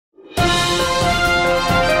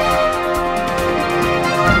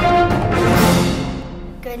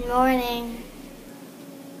Good morning.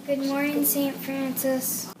 Good morning, St.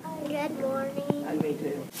 Francis. Good morning. And me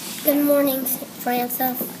too. Good morning, St.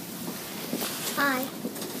 Francis. Hi.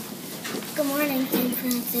 Good morning, St.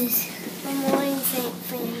 Francis. Good morning, St.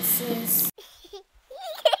 Francis.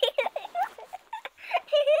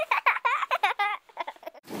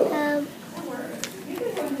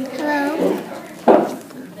 Hello?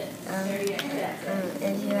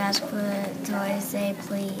 If you ask for a toy, say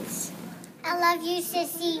please. I love you,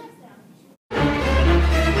 Sissy.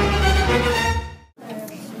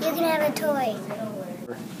 You can have a toy.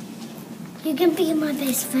 You can be my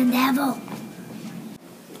best friend ever.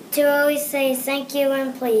 To always say thank you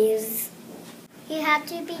and please. You have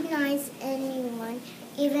to be nice to anyone,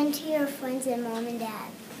 even to your friends and mom and dad.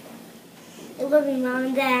 I love you, Mom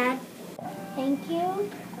and Dad. Thank you.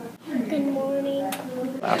 Good morning.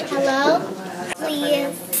 Hello?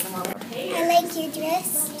 Please. I like your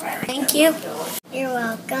dress. Thank you. You're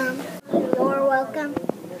welcome. You're welcome.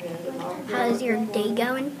 How's your day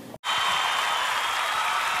going?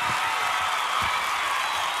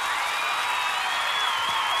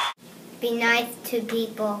 Be nice to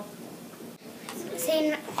people.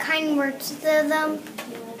 Say kind words to them.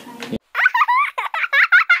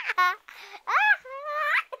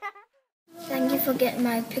 Thank you for getting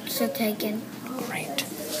my picture taken. Great.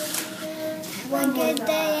 Have a good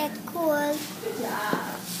day at school.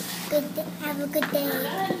 Have a good day.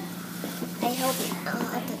 I hope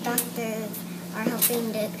the doctors are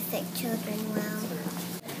helping the sick children well.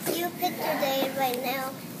 You picture day right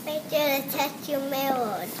now. Make sure to test your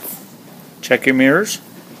mirrors. Check your mirrors?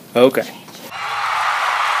 Okay.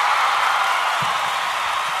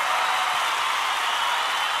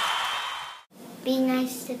 Be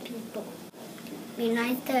nice to people. Be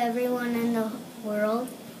nice to everyone in the world.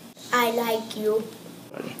 I like you.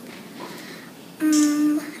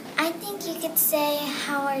 I think you could say,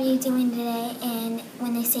 how are you doing today? And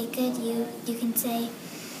when they say good, you can say,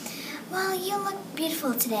 well, you look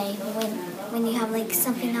beautiful today. When you have like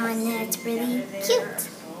something on that's really cute.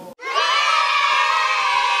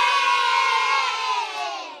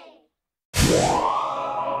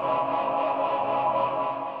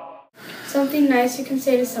 Something nice you can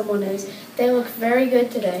say to someone is, they look very good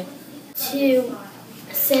today. To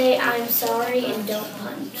say I'm sorry and don't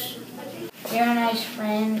punch. You're a nice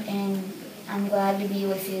friend, and I'm glad to be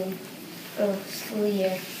with you for the school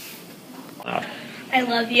year. I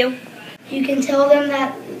love you. You can tell them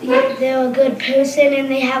that they're a good person and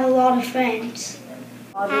they have a lot of friends.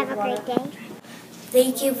 Have a great day.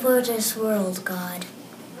 Thank you for this world, God.